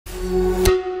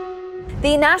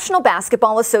The National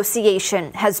Basketball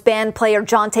Association has banned player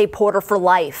Jontay Porter for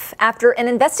life after an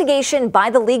investigation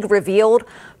by the league revealed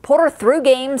Porter threw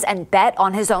games and bet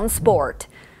on his own sport.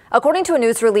 According to a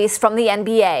news release from the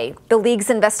NBA, the league's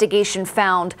investigation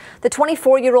found the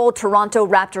 24-year-old Toronto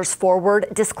Raptors forward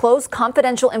disclosed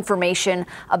confidential information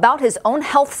about his own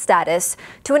health status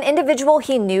to an individual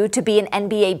he knew to be an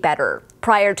NBA bettor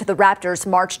prior to the Raptors'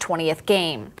 March 20th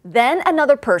game. Then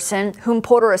another person whom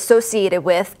Porter associated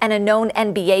with and a known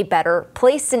NBA bettor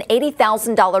placed an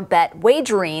 $80,000 bet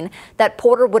wagering that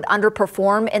Porter would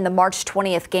underperform in the March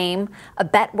 20th game, a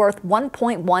bet worth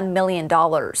 $1.1 million.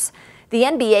 The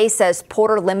NBA says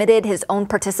Porter limited his own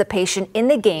participation in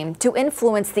the game to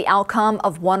influence the outcome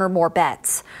of one or more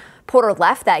bets. Porter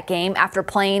left that game after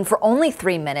playing for only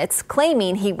 3 minutes,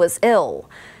 claiming he was ill.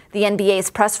 The NBA's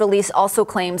press release also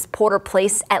claims Porter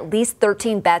placed at least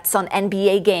 13 bets on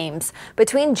NBA games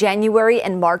between January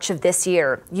and March of this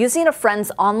year, using a friend's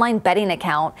online betting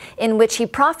account in which he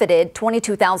profited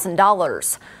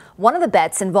 $22,000. One of the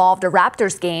bets involved a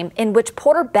Raptors game in which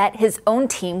Porter bet his own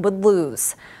team would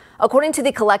lose. According to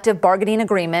the collective bargaining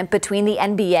agreement between the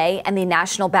NBA and the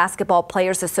National Basketball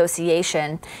Players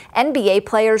Association, NBA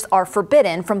players are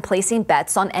forbidden from placing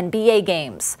bets on NBA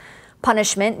games.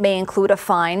 Punishment may include a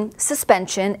fine,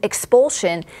 suspension,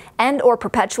 expulsion, and/or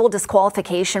perpetual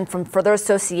disqualification from further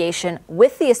association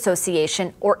with the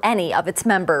association or any of its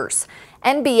members.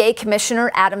 NBA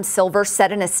Commissioner Adam Silver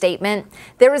said in a statement,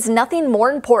 "There is nothing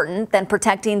more important than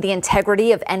protecting the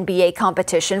integrity of NBA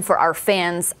competition for our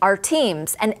fans, our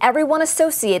teams, and everyone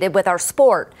associated with our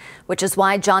sport, which is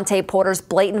why Jontay Porter's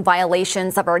blatant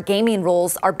violations of our gaming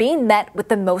rules are being met with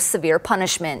the most severe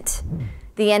punishment."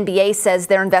 The NBA says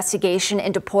their investigation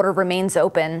into Porter remains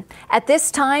open. At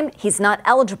this time, he's not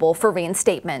eligible for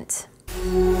reinstatement.